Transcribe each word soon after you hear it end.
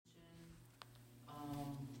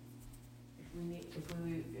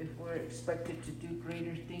if we're expected to do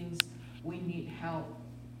greater things, we need help,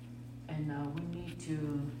 and we need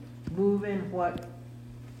to move in what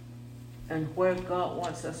and where God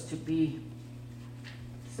wants us to be.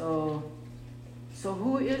 So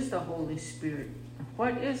who is the Holy Spirit?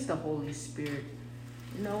 What is the Holy Spirit?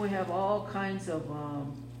 You know, we have all kinds of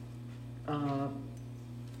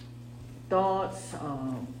thoughts,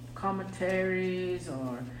 commentaries,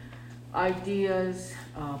 or ideas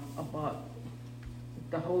about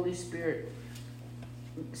the Holy Spirit.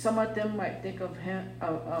 Some of them might think of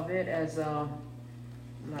it as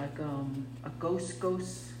like a ghost,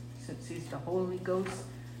 since he's the Holy Ghost,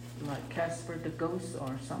 like Casper the Ghost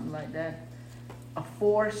or something like that. A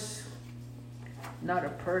force, not a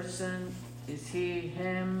person. Is he,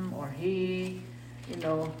 him, or he? You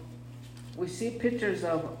know, we see pictures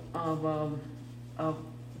of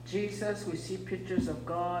Jesus. We see pictures of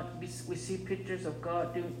God. We see pictures of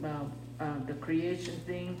God doing the creation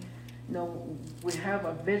thing. You know, we have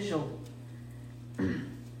a visual,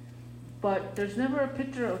 but there's never a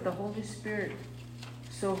picture of the Holy Spirit.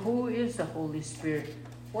 So who is the Holy Spirit?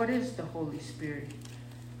 What is the Holy Spirit?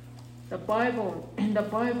 In the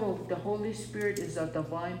Bible, the Holy Spirit is a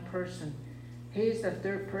divine person. He is the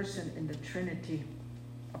third person in the Trinity,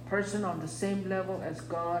 a person on the same level as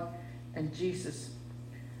God and Jesus.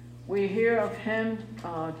 We hear of him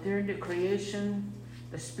during the creation.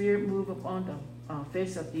 The Spirit moved upon the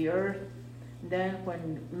face of the earth. Then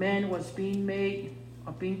when man was being made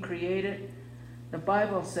or being created, the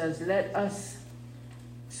Bible says, let us.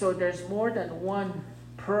 So there's more than one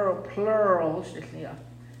plural.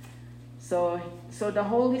 So the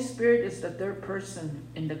Holy Spirit is the third person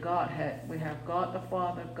in the Godhead. We have God the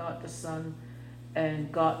Father, God the Son,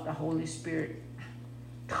 and God the Holy Spirit.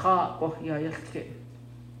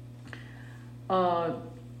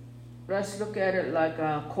 Let's look at it like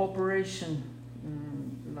a corporation,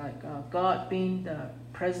 like God being the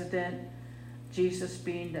president, Jesus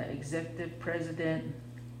being the executive president,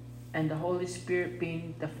 and the Holy Spirit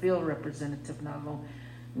being the field representative. Not alone.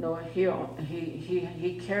 No, here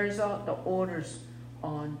he carries out the orders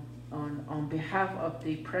on behalf of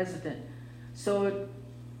the president. So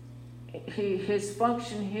his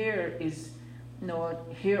function here is, you know,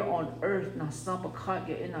 here on earth.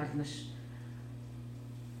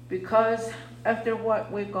 Because after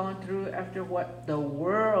what we've gone through, after what the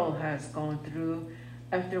world has gone through,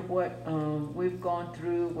 after what we've gone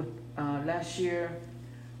through with last year,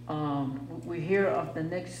 we hear of the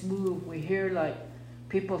next move. We hear like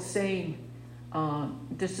people saying,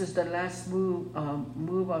 this is the last move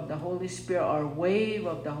of the Holy Spirit, or wave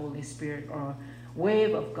of the Holy Spirit, or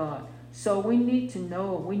wave of God. So we need to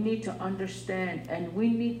know, we need to understand, and we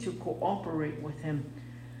need to cooperate with him.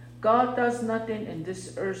 God does nothing in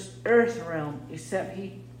this earth realm except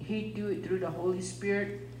he do it through the Holy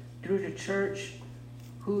Spirit, through the church,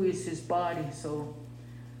 who is his body. So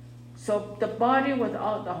the body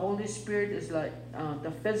without the Holy Spirit is like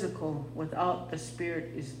the physical without the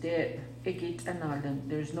Spirit is dead.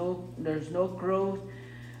 There's no growth,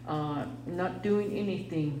 not doing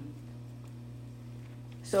anything.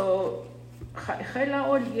 So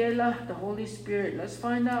the Holy Spirit, let's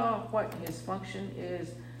find out what his function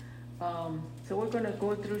is. So we're going to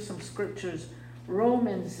go through some scriptures.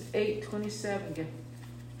 Romans 8:27.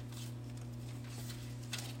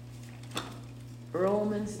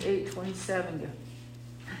 Romans 8:27.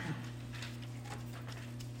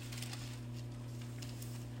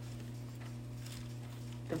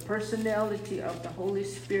 The personality of the Holy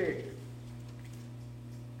Spirit.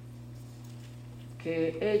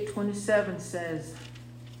 Okay, 8:27 says,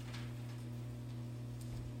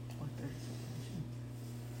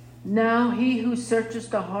 now he who searches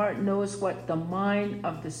the heart knows what the mind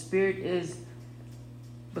of the Spirit is,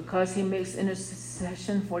 because he makes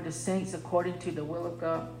intercession for the saints according to the will of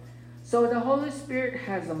God. So the Holy Spirit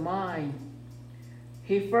has a mind.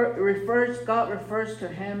 God refers to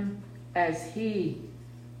him as he,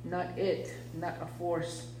 not it, not a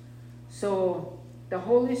force. So the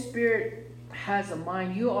Holy Spirit has a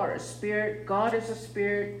mind. You are a spirit. God is a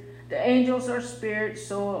spirit. The angels are spirits.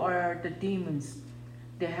 So are the demons.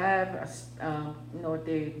 They have,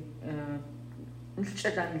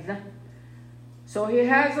 so he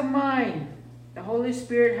has a mind. The Holy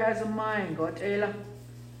Spirit has a mind.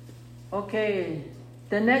 Okay,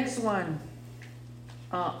 the next one.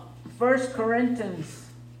 1 Corinthians.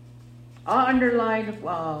 I'll underline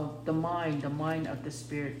the mind of the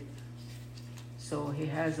Spirit. So he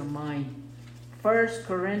has a mind. 1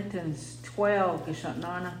 Corinthians 12.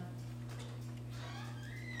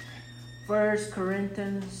 1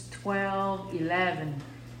 Corinthians 12:11.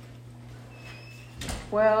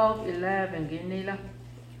 12:11.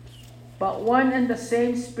 But one and the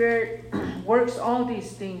same Spirit works all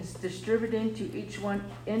these things, distributing to each one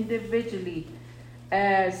individually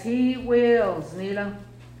as He wills, Nila.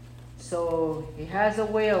 So He has a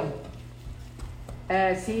will.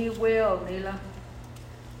 As He will, Nila.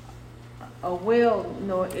 A will,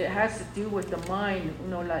 it has to do with the mind,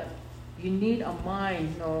 like you need a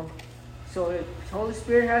mind, So if Holy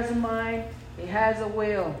Spirit has a mind, He has a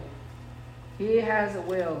will. He has a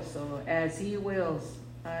will. So as He wills,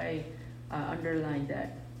 I underline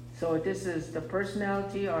that. So this is the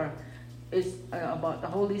personality, or it's about the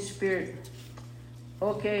Holy Spirit.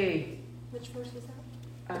 Okay. Which verse is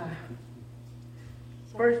that?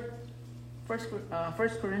 First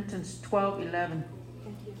Corinthians 12:11.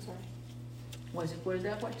 Thank you, sorry. Was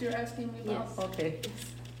that what you're asking me about? Yes. Okay.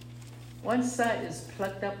 One side is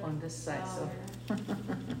plucked up on this side, so.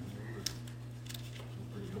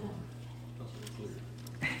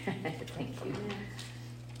 Thank you.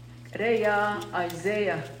 Reya,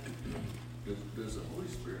 Isaiah. Does the Holy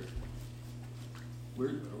Spirit?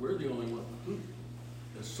 We're the only one.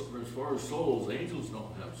 As far as souls, angels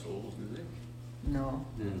don't have souls, do they? No,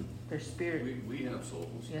 they're spirit. We have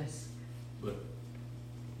souls. Yes. But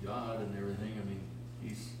God and everything, I mean,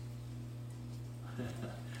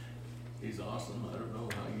 He's awesome. I don't know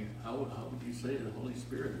how would you say the Holy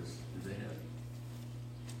Spirit is?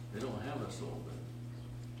 They don't have a soul, but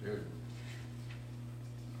they're.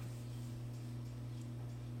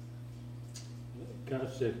 God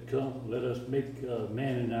said, "Come, let us make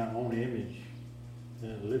man in our own image,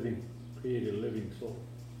 create a living soul."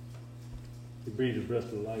 He breathed the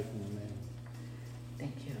breath of life in the man.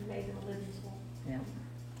 Thank you. And made him a living soul. Yeah.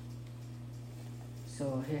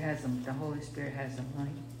 So He has the Holy Spirit has a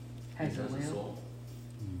mind, has a will. Soul.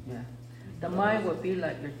 Yeah. The mind would be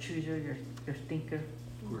like your chooser, your thinker.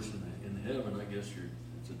 Of course, in heaven, I guess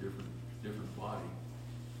it's a different body.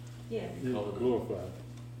 Yeah. They call it Glorified.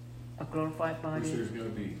 A glorified Of course, body. there's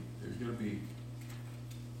gonna be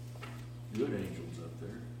good angels up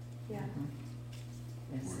there Yeah.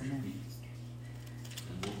 Yes, worshiping, amen.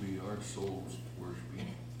 and we'll be our souls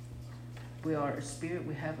worshiping. We are a spirit,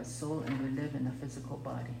 we have a soul, and we live in a physical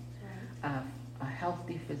body. Right. A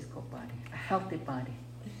healthy physical body. A healthy body.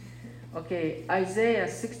 Okay, Isaiah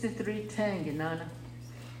 63:10, Ginana.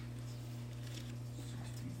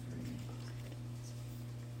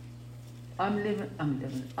 63. I'm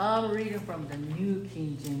reading from the New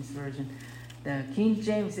King James Version. The King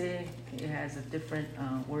James, it has a different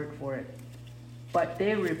word for it. But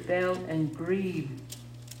they rebelled and grieved,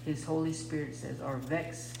 His Holy Spirit says, or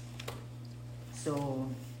vex. So,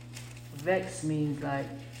 vex means like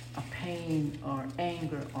a pain or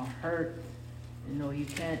anger or hurt. You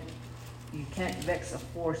can't vex a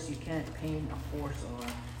force, you can't pain a force,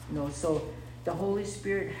 or, so the Holy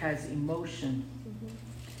Spirit has emotion.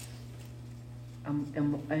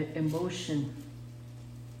 Emotion.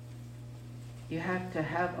 You have to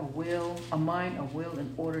have a will, a mind, a will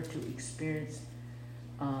in order to experience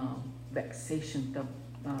vexation. The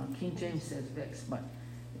King James says vex, but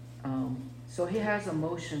so He has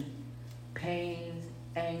emotion, pain,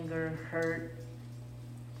 anger, hurt.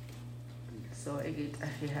 So He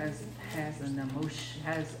has an emotion,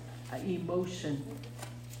 has an emotion.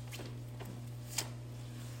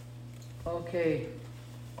 Okay.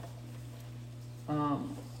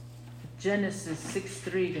 Genesis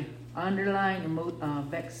 6:3, underline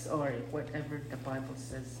vex, or whatever the Bible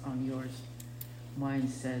says on yours. Mine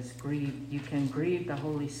says grieve. You can grieve the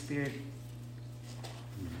Holy Spirit.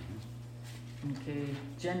 Okay,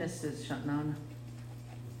 Genesis, Shatnana.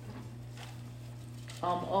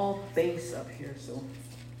 I'm all base up here, so.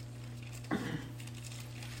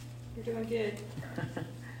 You're doing good.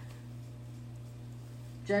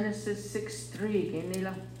 Genesis 6:3,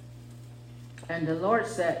 Genila. And the Lord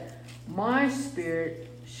said, my spirit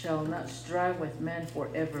shall not strive with man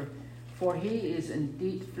forever, for he is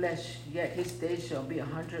indeed flesh, yet his days shall be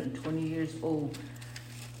 120 years old.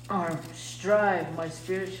 Or strive, my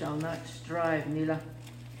spirit shall not strive, Nila.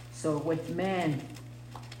 So with man,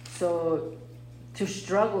 so to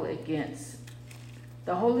struggle against.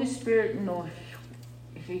 The Holy Spirit,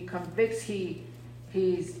 He convicts,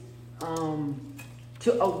 He's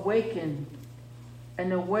to awaken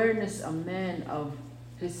an awareness of man of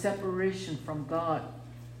his separation from God.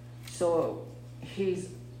 So He's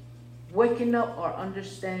waking up our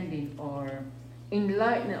understanding, or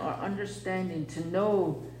enlightening our understanding to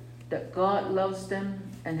know that God loves them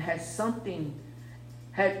and has something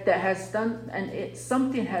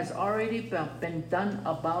something has already been done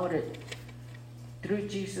about it through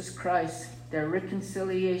Jesus Christ, their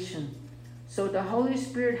reconciliation. So the Holy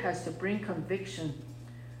Spirit has to bring conviction,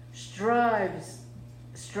 strives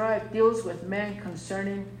strife deals with man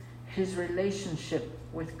concerning his relationship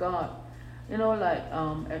with God. You know, like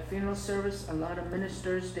at funeral service, a lot of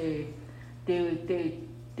ministers they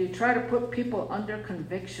try to put people under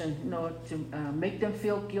conviction, you know, to make them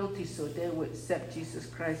feel guilty so they would accept Jesus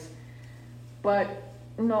Christ. But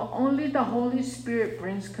you know, only the Holy Spirit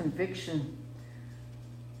brings conviction.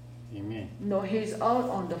 Amen. No, he's out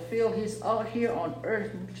on the field. He's out here on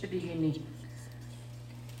earth.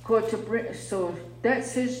 So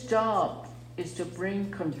that's his job, is to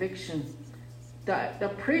bring conviction.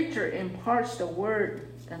 The preacher imparts the word,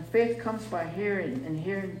 and faith comes by hearing, and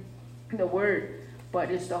hearing the word.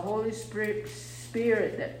 But it's the Holy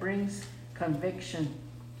Spirit that brings conviction,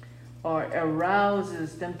 or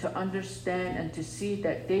arouses them to understand and to see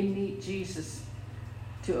that they need Jesus.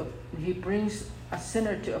 He brings a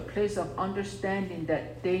sinner to a place of understanding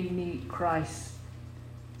that they need Christ.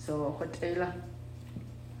 So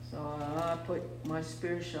I put, my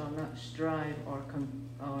spirit shall not strive or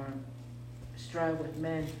strive with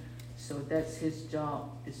men. So that's his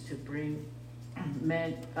job, is to bring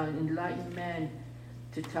men, enlighten men,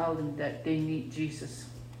 to tell them that they need Jesus.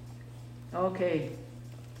 Okay,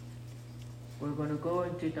 we're going to go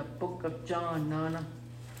into the book of John, Nana.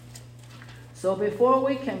 So before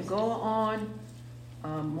we can go on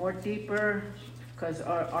more deeper, because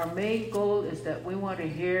our main goal is that we want to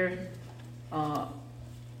hear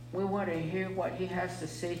what he has to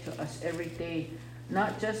say to us every day,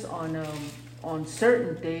 not just on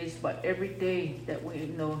certain days, but every day that we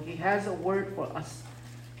know he has a word for us.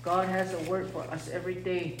 God has a word for us every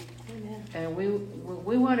day. Amen. And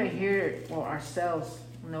we want to hear it for ourselves.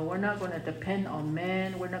 You know, we're not going to depend on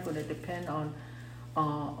man. We're not going to depend on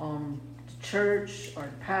the church or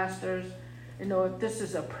pastors. You know, this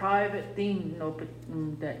is a private thing, you know,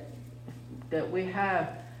 that we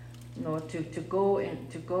have, you know, to go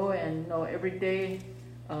and you know, every day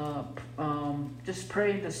just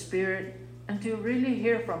pray in the Spirit and to really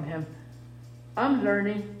hear from him. I'm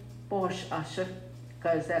learning Bosh Asha,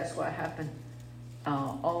 because that's what happened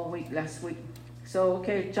all week last week. So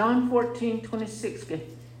okay, John 14:26. Okay.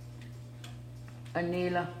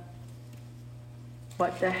 Anila.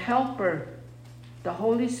 But the Helper, the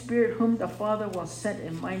Holy Spirit, whom the Father will send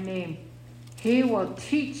in my name, he will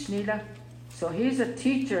teach, Nila. So he's a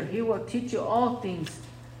teacher. He will teach you all things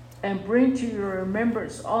and bring to your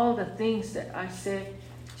remembrance all the things that I said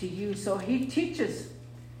to you. So he teaches.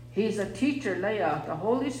 He's a teacher, Leah. The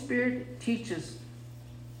Holy Spirit teaches,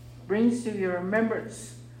 brings to your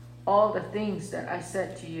remembrance all the things that I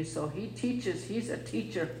said to you. So he teaches. He's a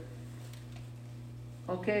teacher.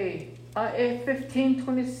 Okay.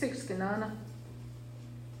 15:26, Kanana.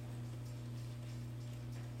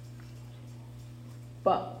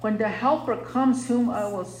 But when the Helper comes, whom I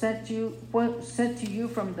will send to you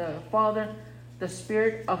from the Father, the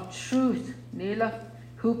Spirit of truth, Nila,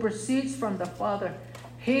 who proceeds from the Father,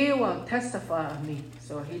 he will testify of me.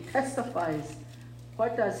 So he testifies.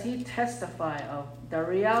 What does he testify of? The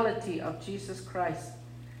reality of Jesus Christ.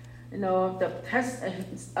 You know,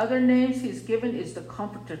 other names he's given is the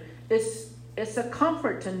Comforter. It's a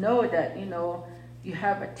comfort to know that, you know, you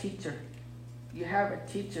have a teacher. You have a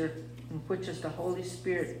teacher, which is the Holy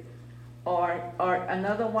Spirit. Or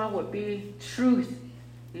another one would be truth.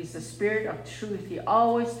 He's the Spirit of truth. He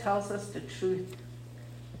always tells us the truth.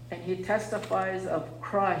 And he testifies of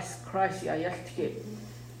Christ. Christ Yayastike.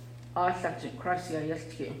 Christ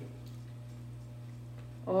Yayastike.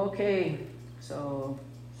 Okay, so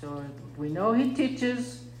we know he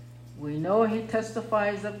teaches. We know he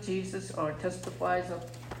testifies of Jesus, or testifies of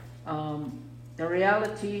the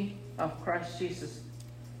reality of Christ Jesus.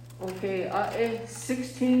 Okay,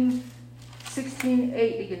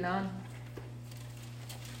 16:8 again.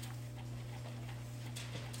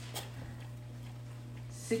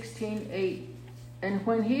 16:8. And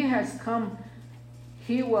when he has come,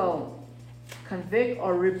 he will convict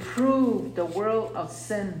or reprove the world of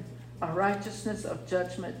sin, of righteousness, of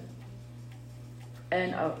judgment,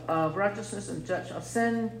 and of righteousness and judgment, of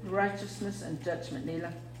sin, righteousness, and judgment.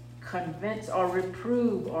 Nila, convince or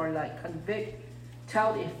reprove, or like convict,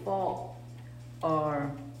 tell a fault,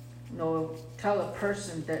 or tell a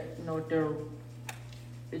person that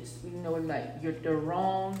it's like they're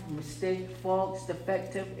wrong, mistake, faults,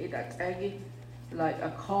 defective. Like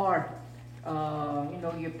a car,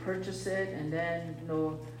 you purchase it, and then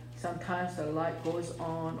sometimes the light goes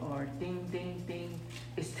on, or ding ding ding.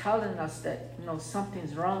 It's telling us that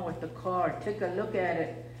something's wrong with the car. Take a look at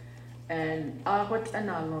it, and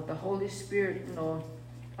the Holy Spirit,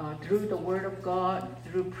 through the Word of God,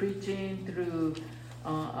 through preaching, through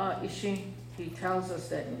He tells us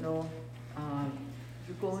that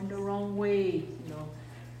you're going the wrong way,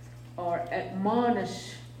 or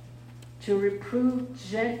admonish, to reprove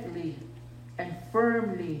gently and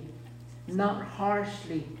firmly, not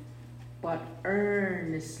harshly, but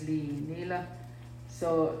earnestly, Nila.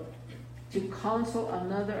 So to counsel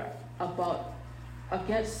another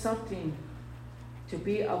against something to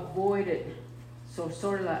be avoided. So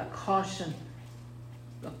sort of like a caution.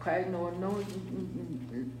 Okay,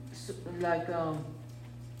 like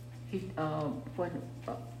when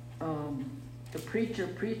the preacher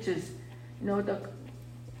preaches,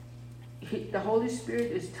 the Holy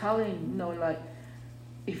Spirit is telling, like,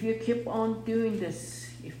 if you keep on doing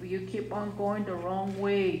this, if you keep on going the wrong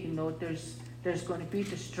way, there's going to be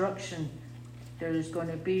destruction. There's going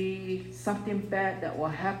to be something bad that will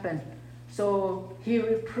happen. So he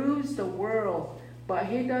reproves the world, but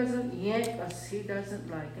he doesn't yank us. He doesn't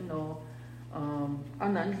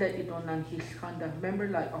remember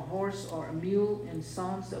like a horse or a mule in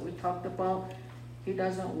Psalms that we talked about. He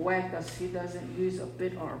doesn't whack us. He doesn't use a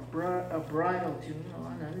bit or a bridle to, he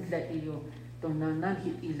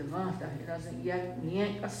doesn't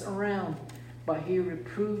yank us around, but he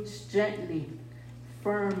reproves gently,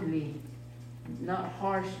 firmly, not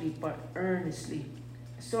harshly, but earnestly.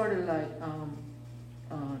 Sort of like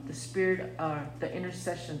the spirit, the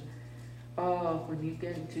intercession. When you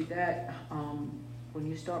get into that, when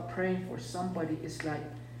you start praying for somebody, it's like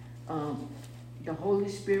the Holy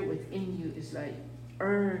Spirit within you is like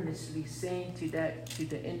earnestly saying to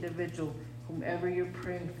the individual, whomever you're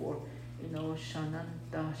praying for,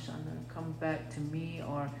 Shananta, come back to me,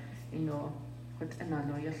 or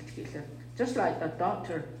just like the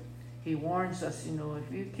doctor, he warns us,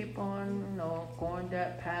 if you keep on, going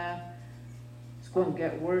that path, it's going to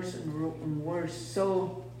get worse and worse.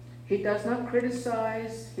 So he does not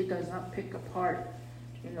criticize, he does not pick apart,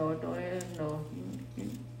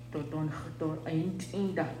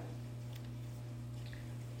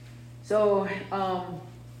 So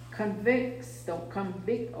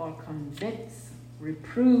convict or convince,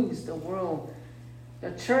 reproves the world.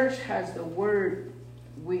 The church has the word,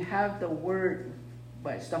 we have the word,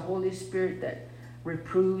 but it's the Holy Spirit that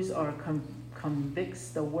reproves or convicts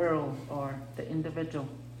the world or the individual.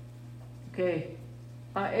 Okay.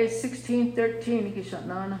 It's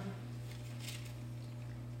 16:13.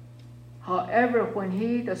 However, when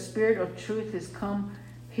he, the Spirit of truth, is come,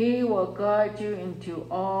 he will guide you into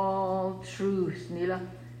all truth, Nila.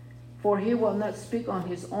 For he will not speak on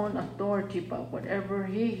his own authority, but whatever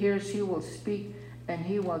he hears, he will speak, and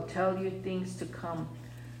he will tell you things to come,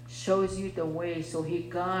 shows you the way. So he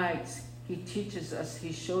guides, he teaches us,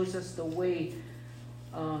 he shows us the way.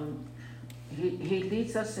 He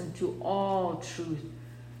leads us into all truth,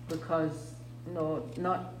 because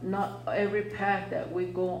not every path that we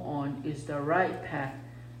go on is the right path.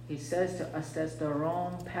 He says to us that's the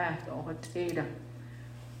wrong path.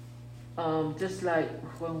 Just like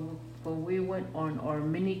when we went on our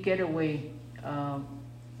mini getaway,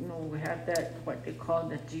 we have that, what they call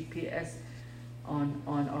the GPS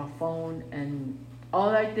on our phone, and all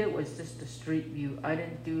I did was just the street view. I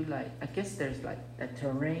didn't do I guess there's like a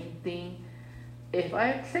terrain thing. If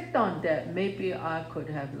I clicked on that, maybe I could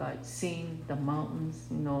have seen the mountains,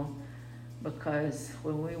 because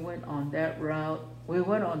when we went on that route, we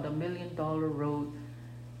went on the $1 Million Road,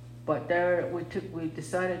 but there we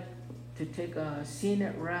decided to take a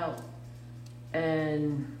scenic route,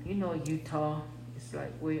 and Utah is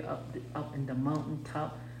way up in the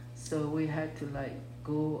mountaintop, so we had to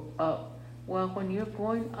go up. Well, when you're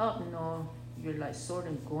going up, you're sort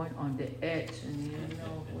of going on the edge, and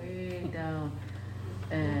way down.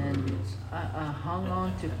 And I hung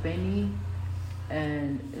on to Benny,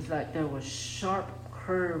 and it's there was sharp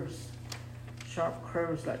curves,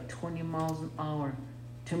 20 miles an hour.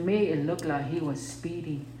 To me, it looked like he was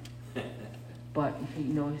speeding, but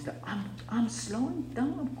he's like, I'm slowing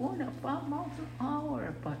down, I'm going at 5 miles an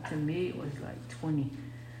hour. But to me, it was 20.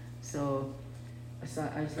 So I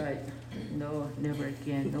was like, no, never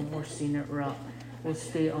again, no more scenic route. We'll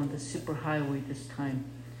stay on the super highway this time.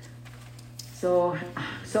 So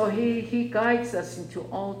he guides us into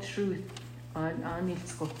all truth.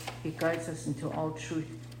 He guides us into all truth.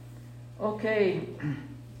 Okay.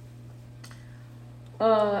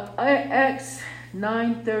 Acts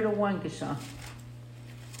 9:31, Kisha.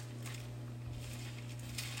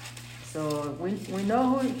 So we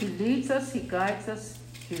know who he leads us, he guides us,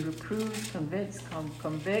 he reproves, convinces,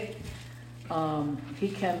 convict.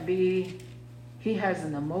 He has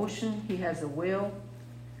an emotion, he has a will.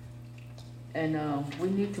 And we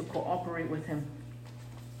need to cooperate with him.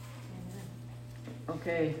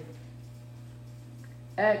 Okay.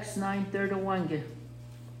 Acts 9:31.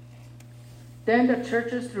 Then the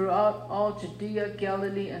churches throughout all Judea,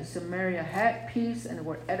 Galilee, and Samaria had peace and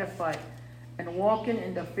were edified, and walking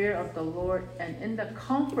in the fear of the Lord and in the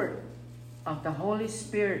comfort of the Holy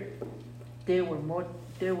Spirit, they were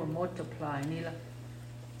multiplied.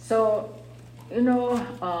 So,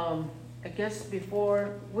 I guess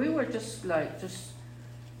before we were just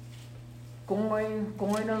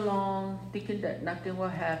going along, thinking that nothing will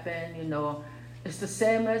happen. It's the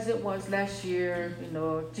same as it was last year.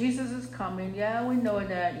 Jesus is coming. Yeah, we know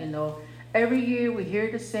that. Every year we hear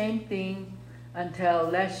the same thing until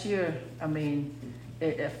last year.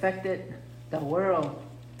 It affected the world.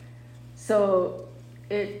 So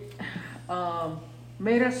it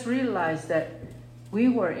made us realize that we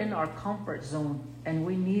were in our comfort zone and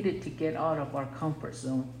we needed to get out of our comfort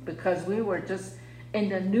zone because we were just in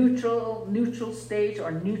the neutral stage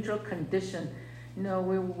or neutral condition.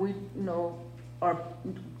 We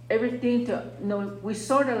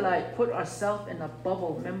sort of like put ourselves in a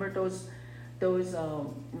bubble. Remember those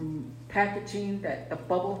packaging, that the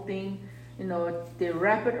bubble thing? They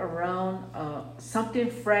wrap it around something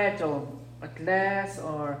fragile, a glass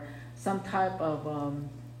or some type of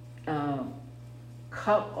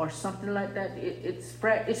cup or something like that.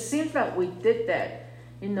 It seems like we did that.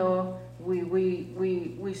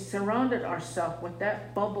 We surrounded ourselves with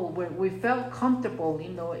that bubble where we felt comfortable.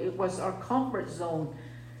 It was our comfort zone.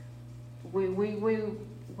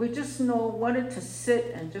 We just wanted to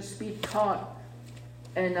sit and just be taught.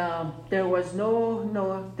 And there was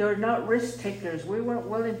they were not risk takers. We weren't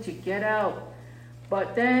willing to get out.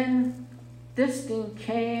 But then this thing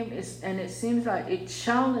came, and it seems like it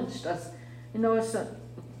challenged us.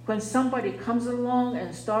 When somebody comes along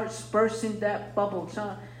and starts bursting that bubble,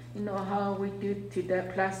 how we do to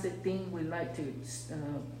that plastic thing, we like to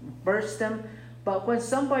burst them. But when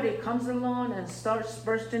somebody comes along and starts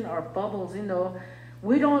bursting our bubbles,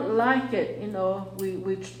 we don't like it.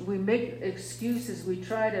 We make excuses. We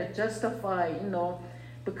try to justify,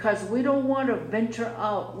 because we don't want to venture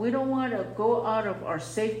out. We don't want to go out of our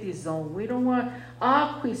safety zone. We don't want,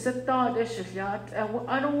 I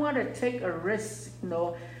don't want to take a risk.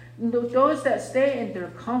 Those that stay in their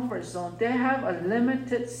comfort zone, they have a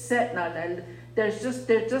limited set. Now, they're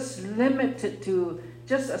just limited to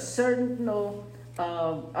just a certain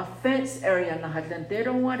a fence area. They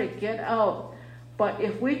don't want to get out. But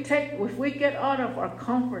if we get out of our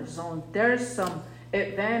comfort zone, there's some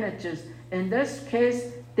advantages. In this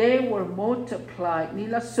case, they were multiplied.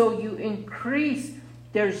 So you increase.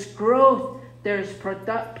 There's growth. There's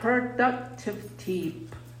productivity.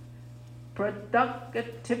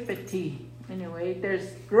 Anyway,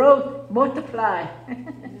 there's growth, multiply,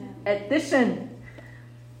 addition.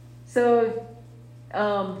 So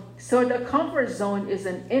the comfort zone is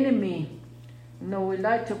an enemy. We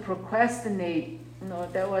like to procrastinate.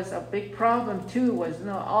 That was a big problem too. Was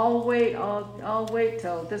I'll wait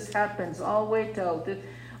till this happens. I'll wait till this.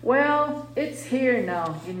 Well, it's here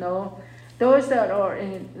now. Those that are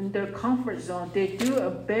in their comfort zone, they do a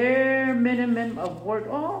bare minimum of work.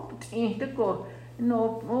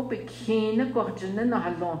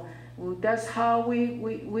 That's how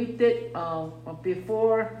we did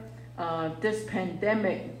before this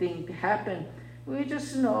pandemic thing happened. We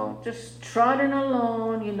just trotting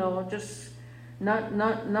along, just not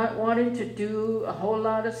wanting to do a whole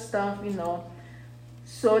lot of stuff,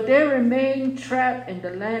 So they remain trapped in the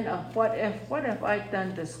land of what if I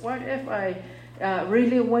done this? What if I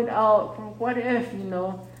really went out? What if,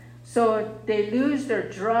 So they lose their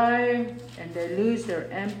drive and they lose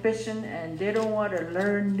their ambition and they don't want to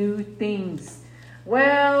learn new things.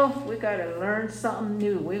 Well, we got to learn something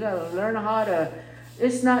new. We got to learn how to,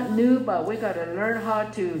 it's not new, but we got to learn how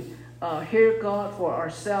to hear God for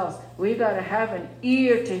ourselves. We got to have an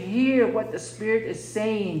ear to hear what the Spirit is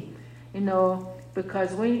saying,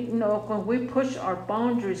 because when we push our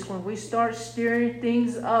boundaries, when we start stirring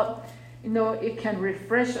things up, it can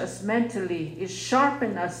refresh us mentally. It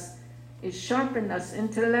sharpens us. It sharpens us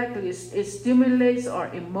intellectually. It stimulates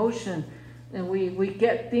our emotion, and we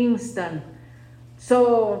get things done.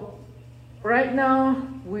 So right now,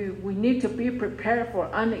 we need to be prepared for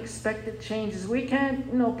unexpected changes. We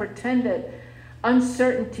can't, pretend that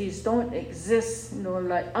uncertainties don't exist.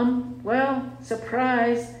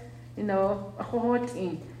 Surprise. We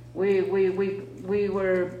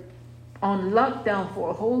were on lockdown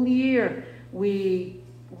for a whole year. We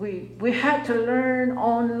had to learn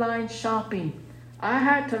online shopping. I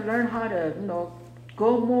had to learn how to,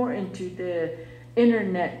 go more into the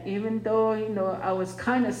internet, even though, I was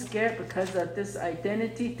kind of scared because of this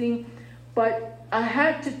identity thing. But I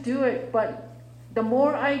had to do it. But the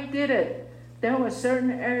more I did it, there were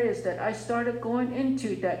certain areas that I started going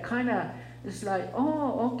into that kind of it's like,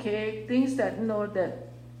 oh, okay, things that,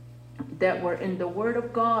 that were in the Word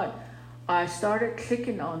of God, I started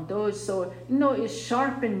clicking on those. So, it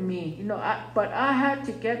sharpened me, but I had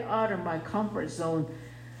to get out of my comfort zone.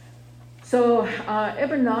 So,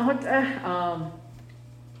 even now,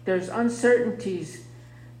 there's uncertainties,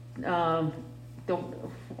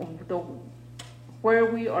 where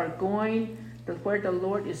we are going, where the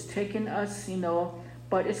Lord is taking us,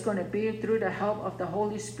 but it's going to be through the help of the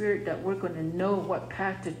Holy Spirit that we're going to know what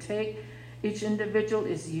path to take. Each individual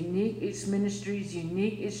is unique. Each ministry is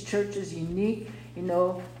unique. Each church is unique.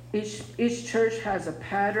 Each church has a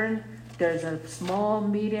pattern. There's a small,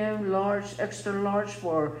 medium, large, extra large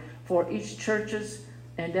for each churches.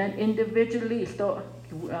 And then individually, the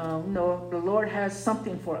Lord has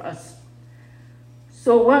something for us.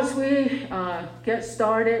 So once we get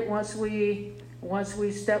started, once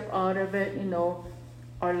we step out of it,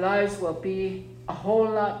 our lives will be a whole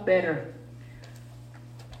lot better.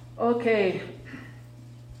 Okay.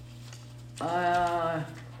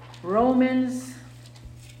 Romans.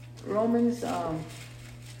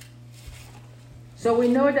 So we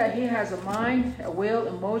know that he has a mind, a will,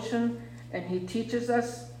 emotion, and he teaches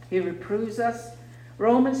us, he reproves us.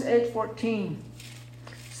 Romans 8:14.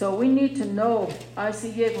 So we need to know,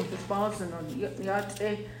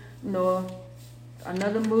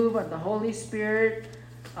 another move of the Holy Spirit,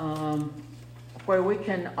 where we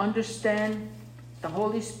can understand the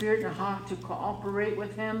Holy Spirit and how to cooperate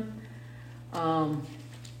with him.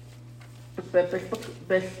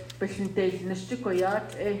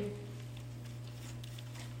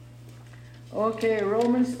 Okay,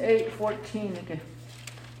 Romans 8:14 again.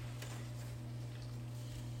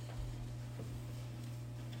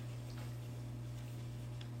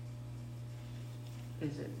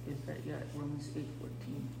 Is that Romans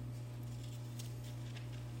 8:14?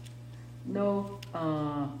 No,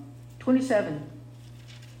 27.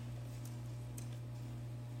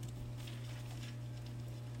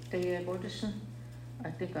 I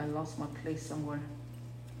think I lost my place somewhere.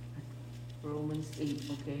 Romans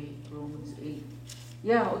 8, okay, Romans 8.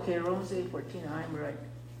 Yeah, okay, Romans 8:14, I'm right.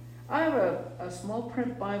 I have a small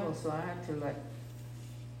print Bible, so I have to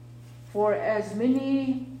for as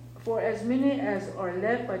many as are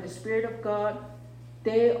led by the Spirit of God,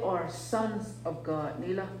 they are sons of God.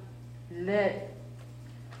 Nila, led.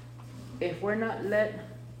 If we're not led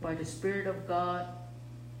by the Spirit of God,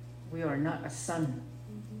 we are not a son.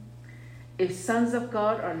 If sons of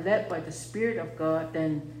God are led by the Spirit of God,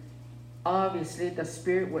 then obviously the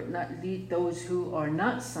Spirit would not lead those who are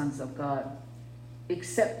not sons of God,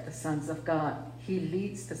 except the sons of God. He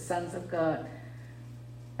leads the sons of God.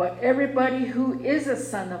 But everybody who is a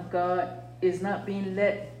son of God is not being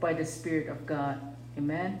led by the Spirit of God.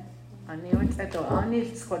 Amen?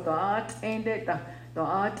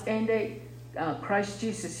 Christ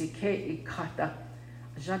Jesus ikata.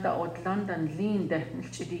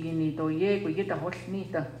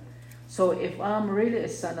 So if I'm really a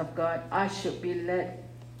son of God, I should be led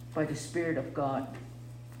by the Spirit of God.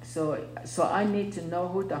 So I need to know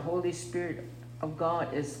who the Holy Spirit of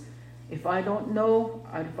God is. If I don't know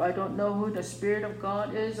who the Spirit of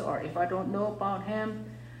God is, or if I don't know about him,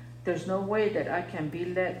 there's no way that I can be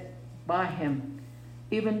led by him.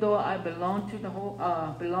 Even though I belong to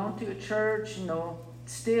a church,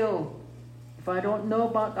 still, if I don't know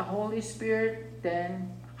about the Holy Spirit,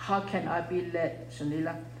 then how can I be led,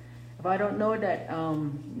 Shanila? If I don't know that,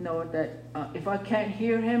 if I can't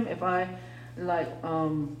hear him, if I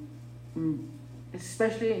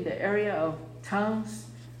especially in the area of tongues,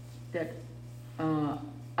 that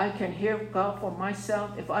I can hear God for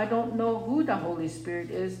myself. If I don't know who the Holy Spirit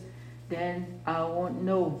is, then I won't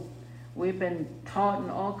know. We've been taught in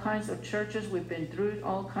all kinds of churches. We've been through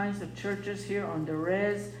all kinds of churches here on the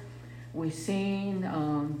res. We've seen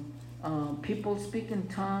people speak in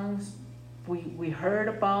tongues. We heard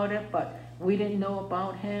about it, but we didn't know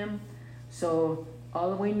about him. So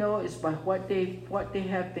all we know is by what they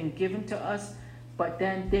have been given to us. But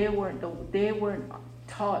then they weren't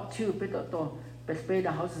taught too.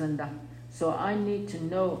 So I need to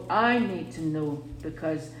know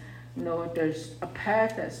because there's a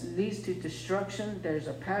path that leads to destruction. There's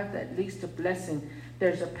a path that leads to blessing.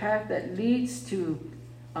 There's a path that leads to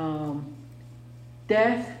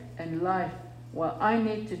death and life. Well, I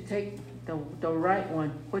need to take the right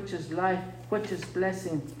one, which is life, which is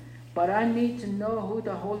blessing. But I need to know who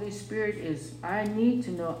the Holy Spirit is. I need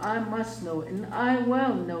to know, I must know, and I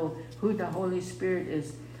will know who the Holy Spirit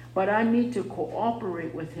is. But I need to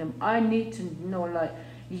cooperate with him. I need to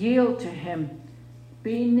yield to him.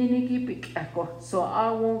 So I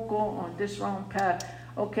won't go on this wrong path.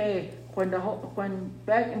 Okay, when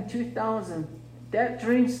back in 2000, that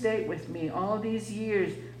dream stayed with me all these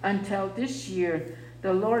years until this year.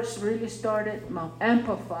 The Lord really started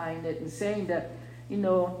amplifying it and saying that,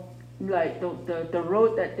 like the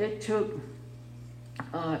road that they took,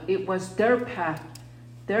 it was their path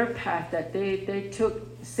that they took,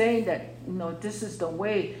 saying that, this is the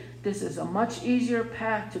way. This is a much easier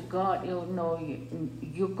path to God.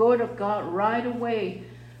 You go to God right away.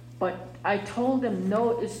 But I told them,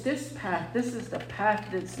 no, it's this path. This is the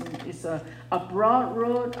path it's a broad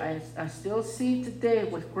road. I still see today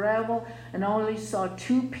with gravel, and I only saw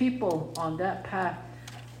 2 people on that path.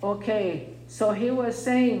 Okay, so he was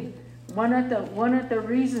saying one of the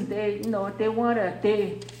reasons they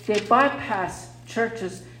bypass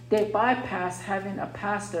churches. They bypass having a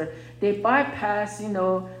pastor. They bypass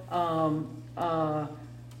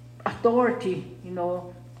authority.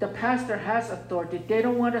 The pastor has authority. They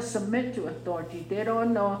don't want to submit to authority. They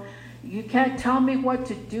don't know. You can't tell me what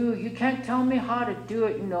to do. You can't tell me how to do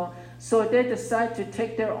it. So they decide to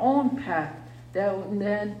take their own path. And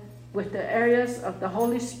then with the areas of the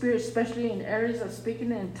Holy Spirit, especially in areas of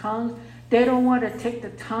speaking in tongues, they don't want to take the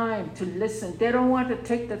time to listen. They don't want to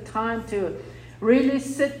take the time to really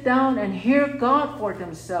sit down and hear God for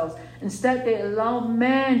themselves. Instead, they allow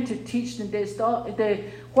man to teach them.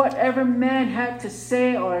 Whatever man had to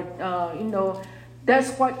say, or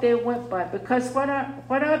that's what they went by. Because what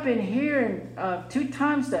I've been hearing 2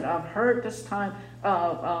 times that I've heard this time,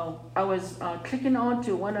 I was clicking on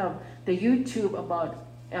to one of the YouTube about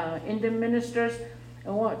Indian ministers,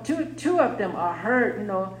 and two of them I heard,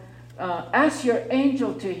 ask your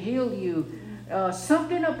angel to heal you.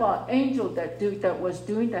 Something about angel that was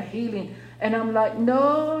doing the healing, and I'm like,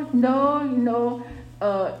 no.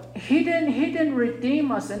 He didn't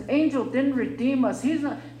redeem us. An angel didn't redeem us. They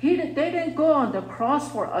didn't go on the cross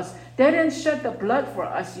for us. They didn't shed the blood for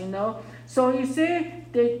us. So you see,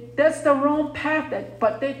 that's the wrong path.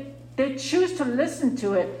 But they choose to listen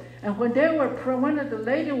to it. And when one of the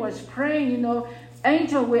lady was praying,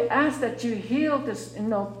 angel, we ask that you heal this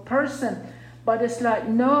person. But it's like,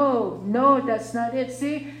 no, that's not it.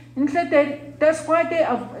 See, that's why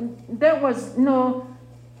that was,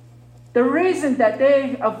 the reason that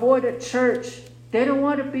they avoided church. They don't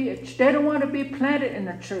want to be planted in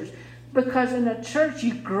a church. Because in a church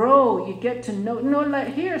you grow, you get to know,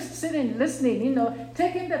 like here sitting, listening,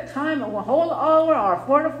 taking the time of a whole hour or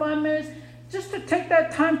 45 minutes, just to take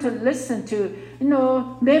that time to listen to,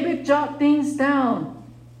 maybe jot things down.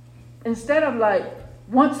 Instead of like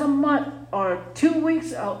once a month or 2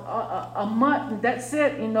 weeks a month, and that's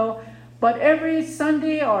it, But every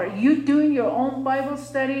Sunday, or you doing your own Bible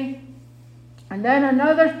study. And then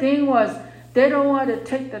another thing was, they don't want to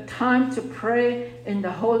take the time to pray in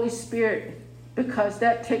the Holy Spirit, because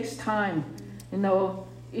that takes time.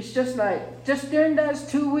 It's just like, just during those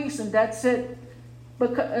 2 weeks and that's it.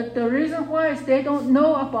 But the reason why is they don't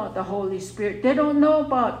know about the Holy Spirit. They don't know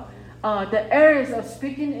about the areas of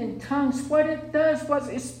speaking in tongues, what it does, what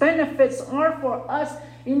its benefits are for us.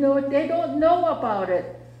 They don't know about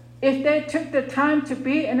it. If they took the time to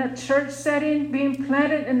be in a church setting, being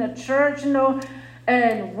planted in a church,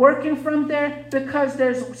 and working from there, because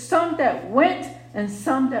there's some that went and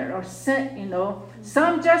some that are sent,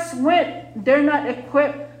 Some just went, they're not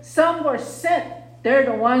equipped. Some were sent, they're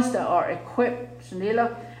the ones that are equipped.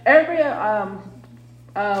 Shanila,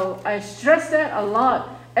 I stress that a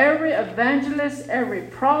lot. Every evangelist, every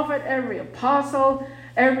prophet, every apostle,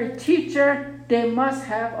 every teacher, they must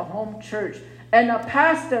have a home church. And a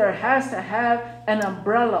pastor has to have an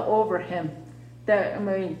umbrella over him.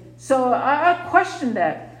 So I questioned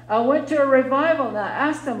that. I went to a revival and I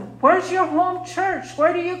asked them, where's your home church?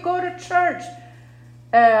 Where do you go to church?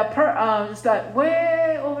 It's like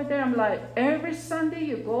way over there. I'm like, every Sunday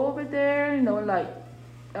you go over there, like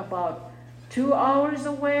about 2 hours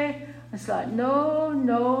away. It's like,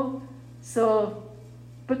 no. So,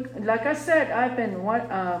 but like I said, I've been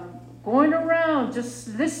going around just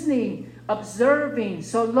listening, observing.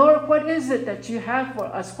 So Lord, what is it that you have for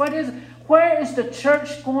us? Where is the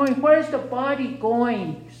church going? Where is the body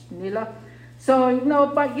going? So,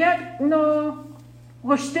 but yet,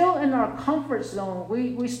 we're still in our comfort zone.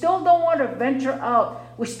 We still don't want to venture out.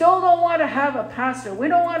 We still don't want to have a pastor. We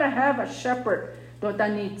don't want to have a shepherd. We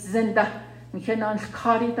don't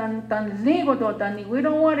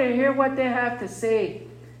want to hear what they have to say.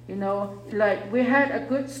 Like we had a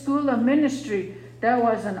good school of ministry. That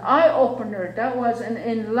was an eye-opener. That was an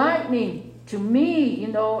enlightening to me.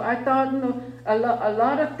 I thought a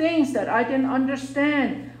lot of things that I didn't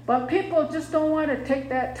understand. But people just don't want to take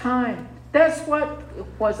that time. That's what it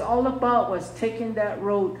was all about, was taking that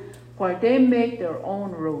road where they make their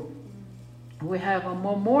own road. We have a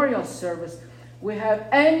memorial service. We have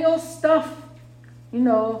annual stuff,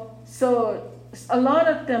 So a lot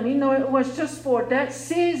of them, it was just for that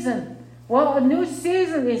season. Well, a new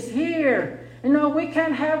season is here. We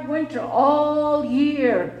can't have winter all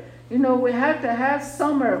year. We have to have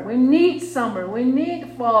summer. We need summer. We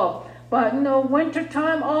need fall. But winter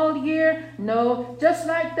time all year, no. Just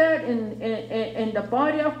like that in the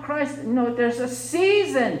body of Christ, there's a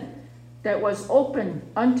season that was open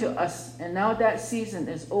unto us, and now that season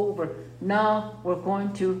is over. Now we're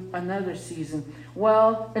going to another season.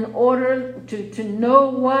 Well, in order to know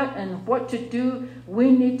what to do,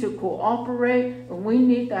 we need to cooperate. We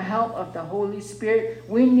need the help of the Holy Spirit.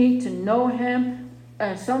 We need to know Him.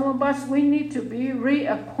 And some of us, we need to be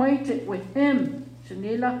reacquainted with Him,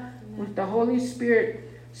 Shanila, with the Holy Spirit.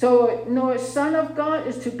 So, Son of God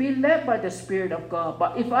is to be led by the Spirit of God.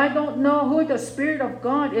 But if I don't know who the Spirit of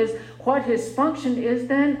God is, what His function is,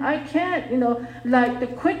 then I can't, like the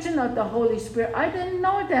quenching of the Holy Spirit. I didn't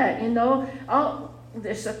know that,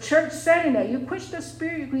 there's a church setting that you quench the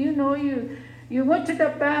Spirit, you went to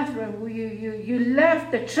the bathroom, you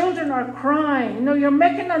left, the children are crying, you're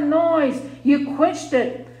making a noise, you quenched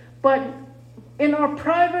it. But in our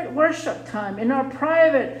private worship time, in our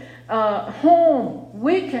private home,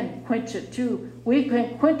 we can quench it too. We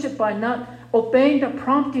can quench it by not obeying the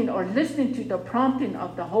prompting or listening to the prompting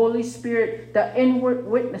of the Holy Spirit, the inward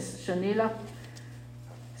witness, Shanila.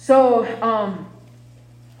 So,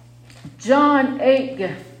 John 8.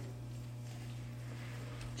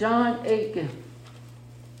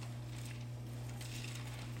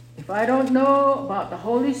 If I don't know about the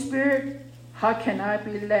Holy Spirit, how can I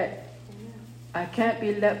be led? I can't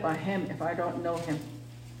be led by Him if I don't know Him.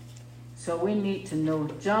 So we need to know.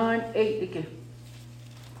 John 8 again.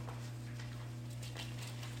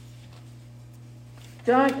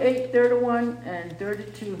 John 8:31 and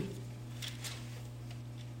 32.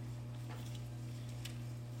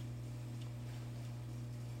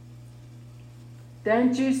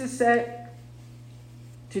 Then Jesus said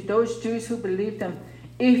to those Jews who believed Him,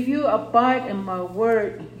 "If you abide in my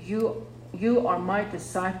word, you are my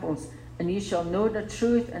disciples, and you shall know the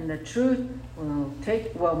truth, and the truth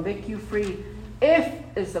will make you free." If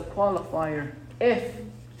is a qualifier. If.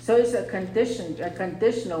 So it's a condition, a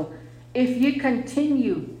conditional. If you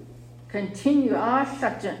continue.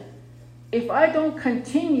 If I don't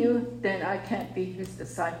continue, then I can't be His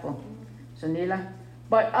disciple. So Nila.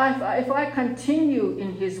 But if I continue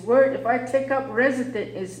in His word, if I take up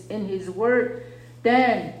residence in His word,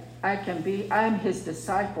 then I am His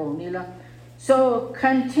disciple, Nila. So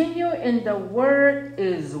continue in the word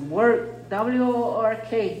is work.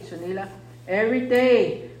 W-O-R-K, Shanila. Every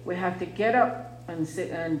day we have to get up and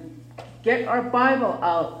get our Bible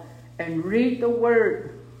out and read the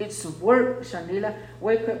word. It's work, Shanila.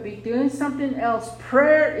 We could be doing something else.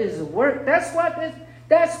 Prayer is work. That's what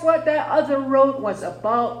that other road was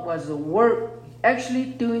about, was work. Actually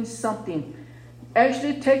doing something.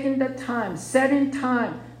 Actually taking the time, setting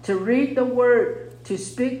time to read the word, to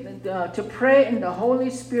speak, to pray in the Holy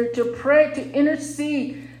Spirit, to pray, to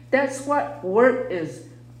intercede. That's what work is.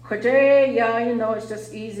 It's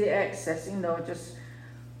just easy access, just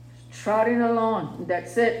trotting along.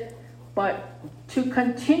 That's it. But to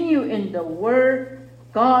continue in the word,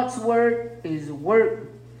 God's word is work.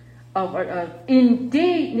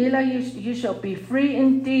 Indeed, Nila, you shall be free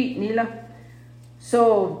indeed, Nila.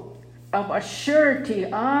 So, of a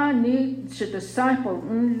surety, I need to disciple.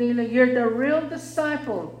 Nila, you're the real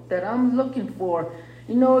disciple that I'm looking for.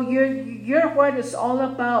 You're what it's all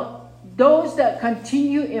about. Those that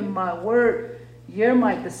continue in my word, you're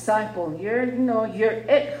my disciple. You're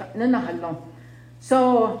it.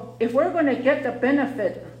 So, if we're going to get the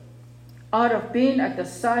benefit out of being a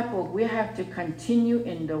disciple, we have to continue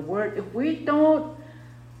in the word. If we don't,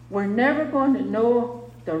 we're never going to know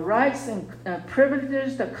the rights and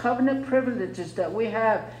privileges, the covenant privileges that we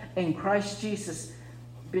have in Christ Jesus.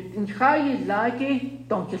 We'll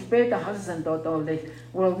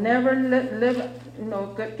never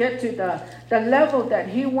get to the level that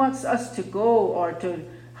He wants us to go, or to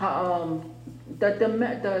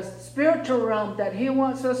the spiritual realm that He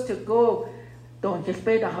wants us to go.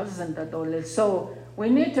 So we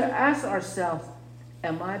need to ask ourselves,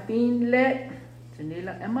 am I being led?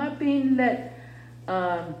 Am I being led?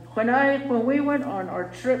 When we went on our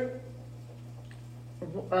trip,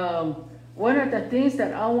 one of the things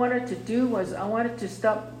that I wanted to do was I wanted to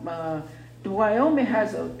stop. Wyoming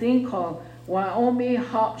has a thing called Wyoming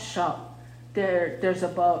Hop Shop. There's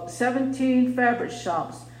about 17 fabric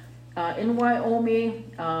shops in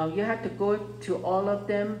Wyoming. You have to go to all of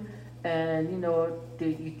them. and you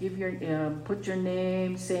give your put your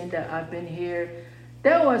name, saying that I've been here.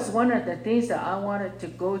 That was one of the things that I wanted to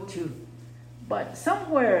go to, but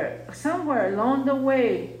somewhere along the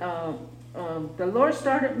way, the Lord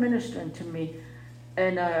started ministering to me,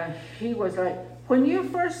 and He was like, when you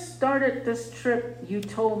first started this trip, you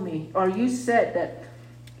told me, or you said that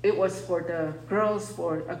it was for the girls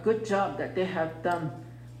for a good job that they have done,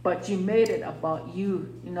 but you made it about you,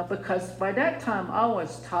 because by that time I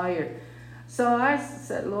was tired. So I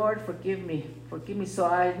said, Lord, forgive me. So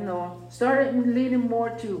I, started leaning more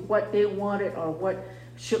to what they wanted or what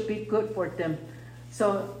should be good for them.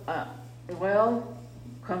 So,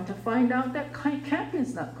 come to find out that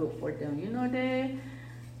camping's not good for them.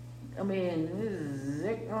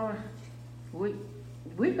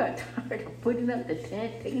 We got tired of putting up the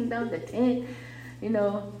tent, taking down the tent,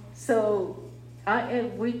 So I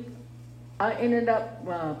ended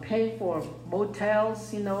up paying for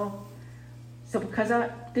motels, So because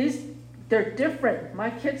they're different. My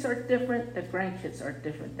kids are different. The grandkids are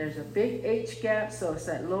different. There's a big age gap. So I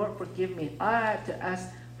said, Lord, forgive me. I had to ask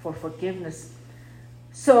for forgiveness.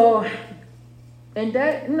 So, and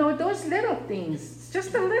that, those little things,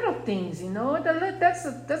 just the little things,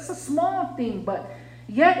 that's a small thing, but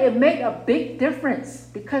yet it made a big difference,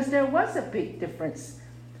 because there was a big difference.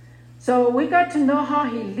 So we got to know how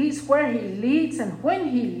He leads, where He leads, and when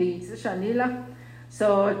He leads. Shanila.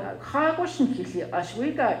 So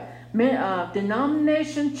we got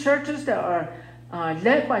denomination churches that are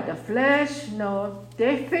led by the flesh.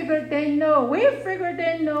 They figure they know. We figure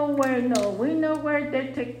they know where. We know where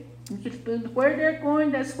they're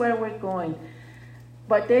going. That's where we're going.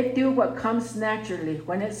 But they do what comes naturally.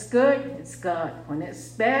 When it's good, it's God. When it's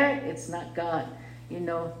bad, it's not God.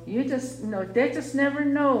 They just never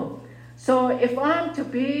know. So if I'm to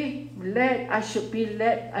be led, I should be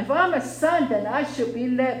led. If I'm a son, then I should be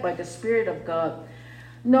led by the Spirit of God.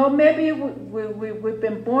 Maybe we've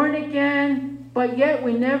been born again, but yet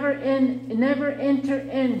we never enter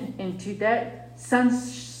into that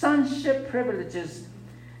sonship privileges.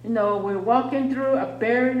 We're walking through a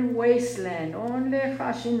barren wasteland.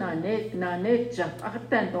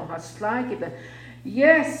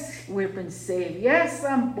 Yes, we've been saved. Yes,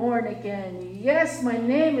 I'm born again. Yes, my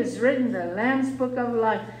name is written in the Lamb's Book of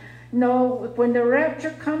Life. When the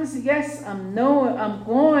rapture comes, yes, I'm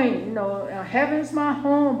going. Heaven's my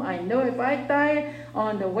home. I know if I die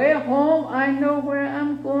on the way home, I know where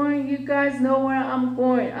I'm going. You guys know where I'm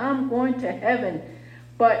going. I'm going to heaven.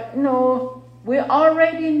 But, we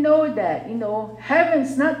already know that.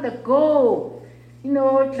 Heaven's not the goal. We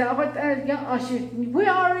already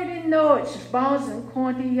know it.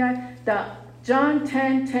 John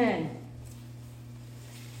 10:10.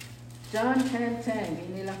 John 10:10.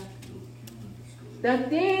 The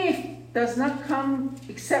thief does not come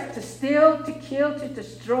except to steal, to kill, to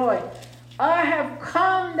destroy. I have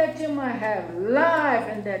come that you might have life,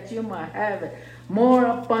 and that you might have it more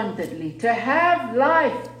abundantly. To have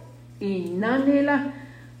life in Nanila.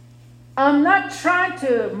 I'm not trying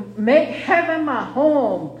to make heaven my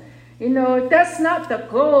home. That's not the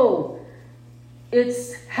goal.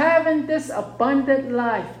 It's having this abundant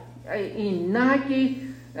life. In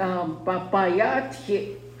Nagi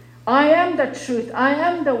Babayati. I am the truth. I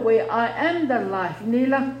am the way. I am the life.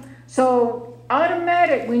 Nila. So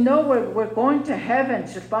automatic, we know we're going to heaven.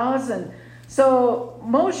 So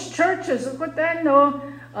most churches,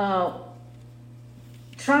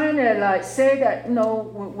 trying to say that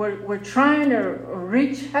we're trying to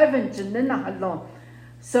reach heaven.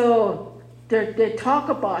 So they talk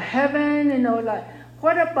about heaven.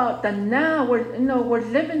 What about the now? We're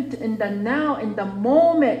living in the now, in the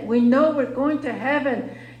moment. We know we're going to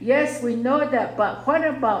heaven. Yes, we know that. But what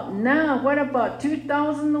about now? What about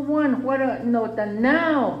 2001? The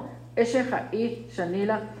now?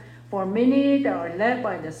 Shanila. For many that are led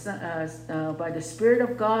by the Spirit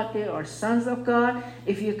of God, they are sons of God.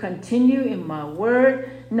 If you continue in my word,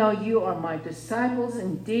 you are my disciples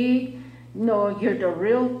indeed. You're the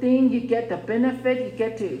real thing. You get the benefit. You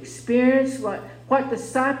get to experience what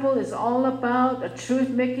disciple is all about, the truth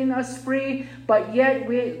making us free. But yet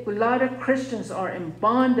a lot of Christians are in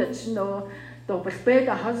bondage.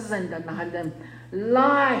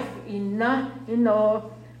 Life,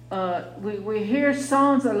 we hear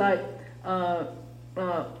songs like,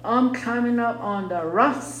 I'm climbing up on the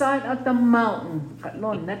rough side of the mountain.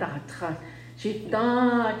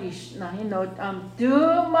 I'm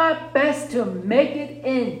doing my best to make it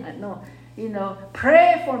in.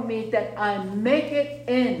 Pray for me that I make it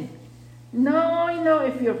in.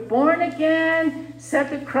 If you're born again,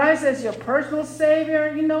 accepted Christ as your personal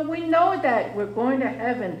Savior, we know that we're going to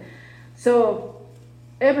heaven. So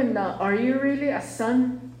Even are you really a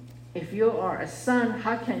son? If you are a son,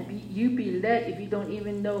 how can you be led if you don't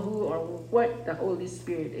even know who or what the Holy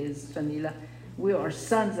Spirit is, Shanila? We are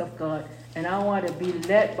sons of God, and I want to be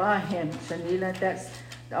led by Him, Shanila. That's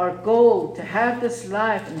our goal, to have this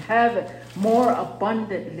life and have it more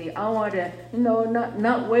abundantly. I want to,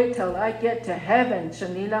 not wait till I get to heaven,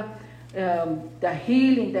 Shanila. The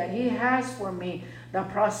healing that He has for me, the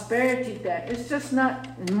prosperity that it's just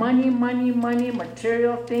not money,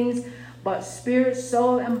 material things, but spirit,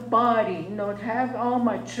 soul, and body. To have all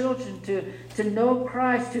my children to know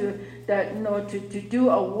Christ, to do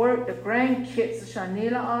a work, the grandkids,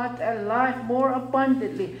 Shanila, out that life more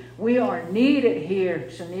abundantly. We are needed here,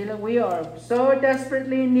 Shanila. We are so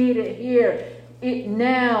desperately needed here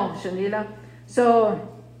now, Shanila. So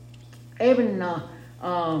even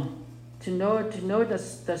to know the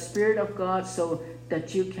Spirit of God, so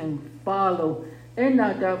that you can follow. In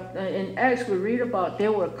Acts we read about they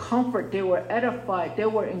were comforted, they were edified, they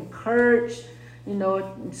were encouraged,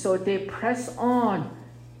 so they press on.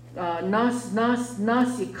 So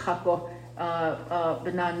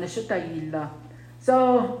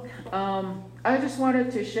I just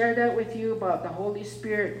wanted to share that with you about the Holy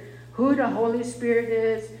Spirit, who the Holy Spirit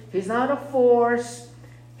is. He's not a force.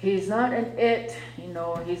 He's not an it.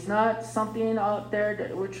 He's not something out there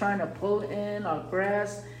that we're trying to pull in or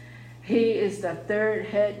grasp. He is the third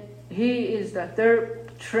head. He is the third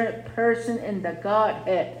person in the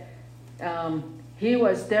Godhead. He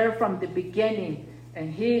was there from the beginning,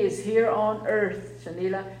 and He is here on earth,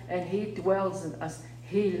 Shanila, and He dwells in us.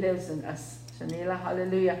 He lives in us, Shanila.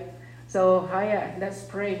 Hallelujah. So, let's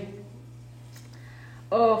pray.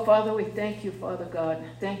 Oh, Father, we thank you, Father God.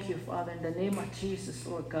 Thank you, Father, in the name of Jesus,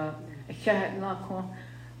 Lord God.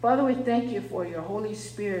 Father, we thank you for your Holy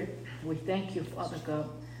Spirit. We thank you, Father God.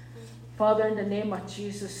 Father, in the name of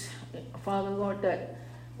Jesus, Father, Lord, that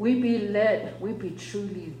we be led,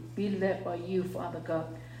 truly be led by you, Father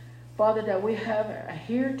God. Father, that we have an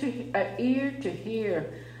ear to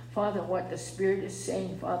hear, Father, what the Spirit is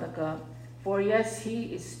saying, Father God. For yes,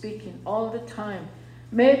 He is speaking all the time.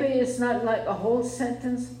 Maybe it's not like a whole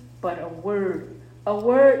sentence, but a word. A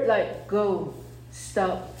word like go,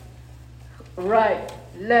 stop, right,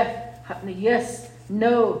 left, yes,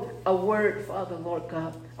 no. A word, Father, Lord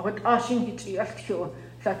God. I would ask you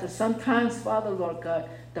that sometimes, Father, Lord God,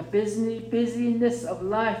 the busyness of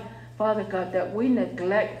life, Father God, that we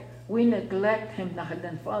neglect Him,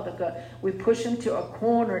 Father God. We push Him to a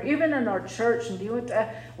corner. Even in our church,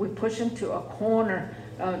 we push Him to a corner.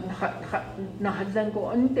 Father,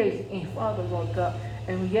 Lord God.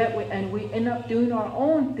 And yet we end up doing our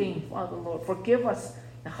own thing, Father, Lord. Forgive us,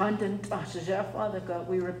 Father God.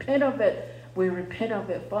 We repent of it. We repent of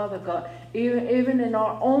it, Father God. Even in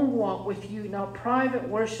our own walk with you, in our private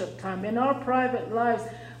worship time, in our private lives,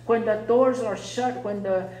 when the doors are shut, when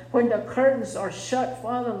the curtains are shut,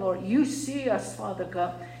 Father, Lord, you see us, Father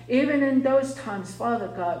God. Even in those times, Father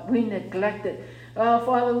God, we neglect it.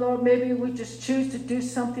 Father, Lord, maybe we just choose to do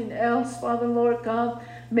something else, Father, Lord God.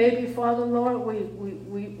 Maybe, Father, Lord,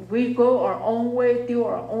 we go our own way, do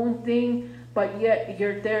our own thing, but yet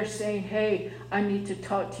you're there saying, hey, I need to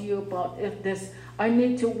talk to you about this. I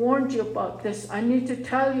need to warn you about this. I need to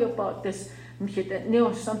tell you about this.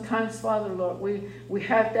 Sometimes, Father, Lord, we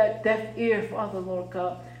have that deaf ear, Father, Lord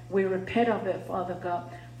God. We repent of it, Father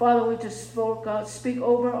God. Father, we just, Lord God, speak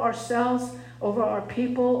over ourselves, over our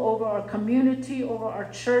people, over our community, over our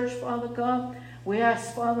church, Father God. We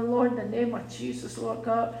ask, Father, Lord, in the name of Jesus, Lord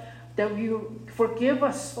God, that you forgive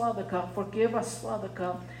us, Father God. Forgive us, Father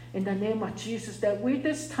God, in the name of Jesus, that we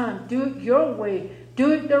this time do it your way,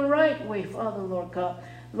 do it the right way, Father, Lord God.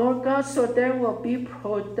 Lord God, so there will be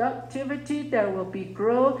productivity, there will be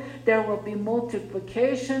growth, there will be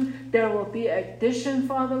multiplication, there will be addition,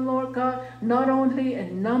 Father, Lord God, not only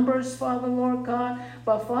in numbers, Father, Lord God,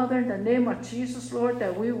 but Father, in the name of Jesus, Lord,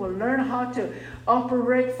 that we will learn how to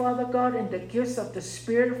operate, Father God, in the gifts of the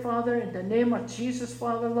Spirit, Father, in the name of Jesus,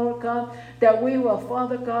 Father, Lord God, that we will,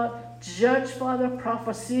 Father God, judge, Father,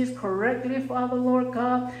 prophecies correctly, Father, Lord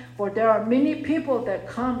God. For there are many people that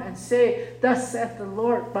come and say, thus saith the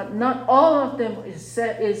Lord, but not all of them is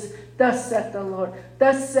thus saith the Lord.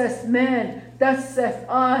 Thus saith man, thus saith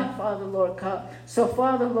I, Father, Lord God. So,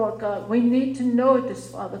 Father, Lord God, we need to know this,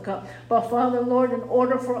 Father God. But, Father, Lord, in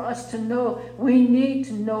order for us to know, we need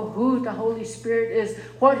to know who the Holy Spirit is,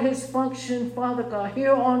 what His function, Father God,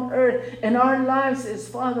 here on earth in our lives is,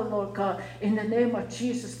 Father, Lord God, in the name of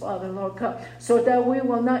Jesus, Father, Lord God, so that we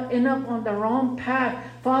will not end up on the wrong path,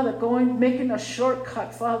 Father, making a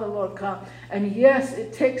shortcut, Father, Lord God. And yes,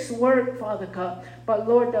 it takes work, Father God, but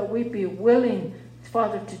Lord, that we be willing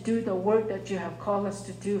Father, to do the work that you have called us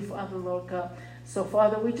to do, Father, Lord God. So,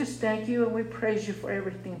 Father, we just thank you and we praise you for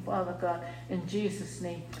everything, Father God, in Jesus'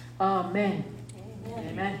 name. Amen. Amen.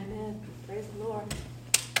 Amen.